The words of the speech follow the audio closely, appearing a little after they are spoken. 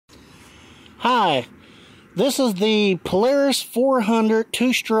Hi, this is the Polaris 400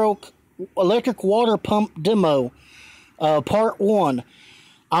 two-stroke electric water pump demo, part 1.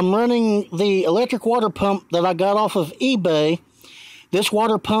 I'm running the electric water pump that I got off of eBay. This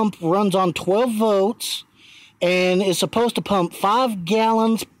water pump runs on 12 volts and is supposed to pump 5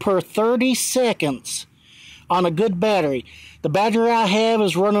 gallons per 30 seconds on a good battery. The battery I have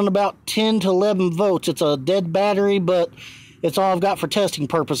is running about 10 to 11 volts. It's a dead battery, but it's all I've got for testing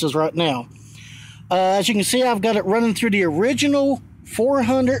purposes right now. As you can see, I've got it running through the original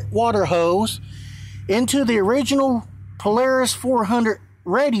 400 water hose into the original Polaris 400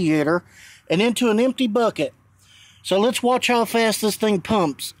 radiator and into an empty bucket. So let's watch how fast this thing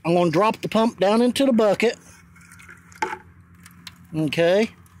pumps. I'm going to drop the pump down into the bucket.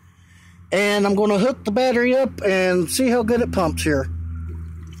 Okay. And I'm going to hook the battery up and see how good it pumps here.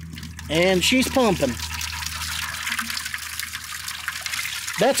 And she's pumping.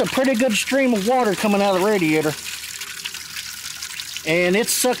 That's a pretty good stream of water coming out of the radiator. And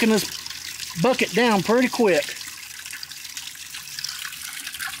it's sucking this bucket down pretty quick.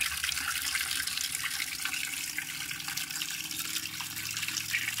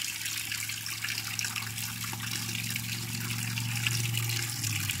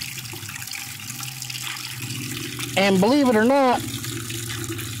 And believe it or not,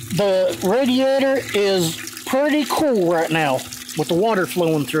 the radiator is pretty cool right now with the water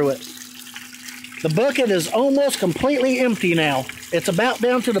flowing through it. The bucket is almost completely empty now. It's about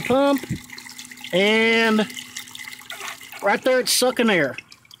down to the pump, and right there it's sucking air.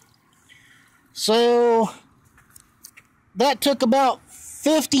 So that took about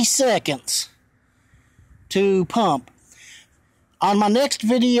 50 seconds to pump. On my next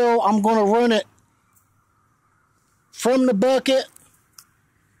video, I'm going to run it from the bucket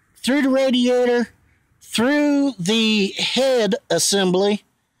through the radiator, through the head assembly,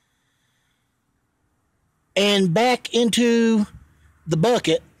 and back into the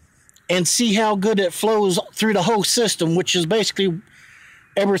bucket, and see how good it flows through the whole system, which is basically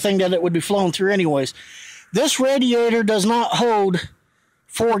everything that it would be flowing through anyways. This radiator does not hold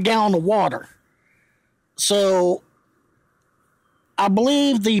 4 gallons of water. So I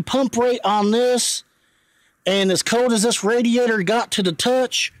believe the pump rate on this, and as cold as this radiator got to the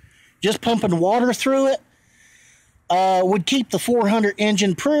touch, just pumping water through it, would keep the 400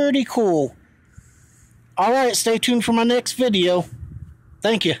 engine pretty cool. Alright, stay tuned for my next video.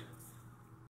 Thank you.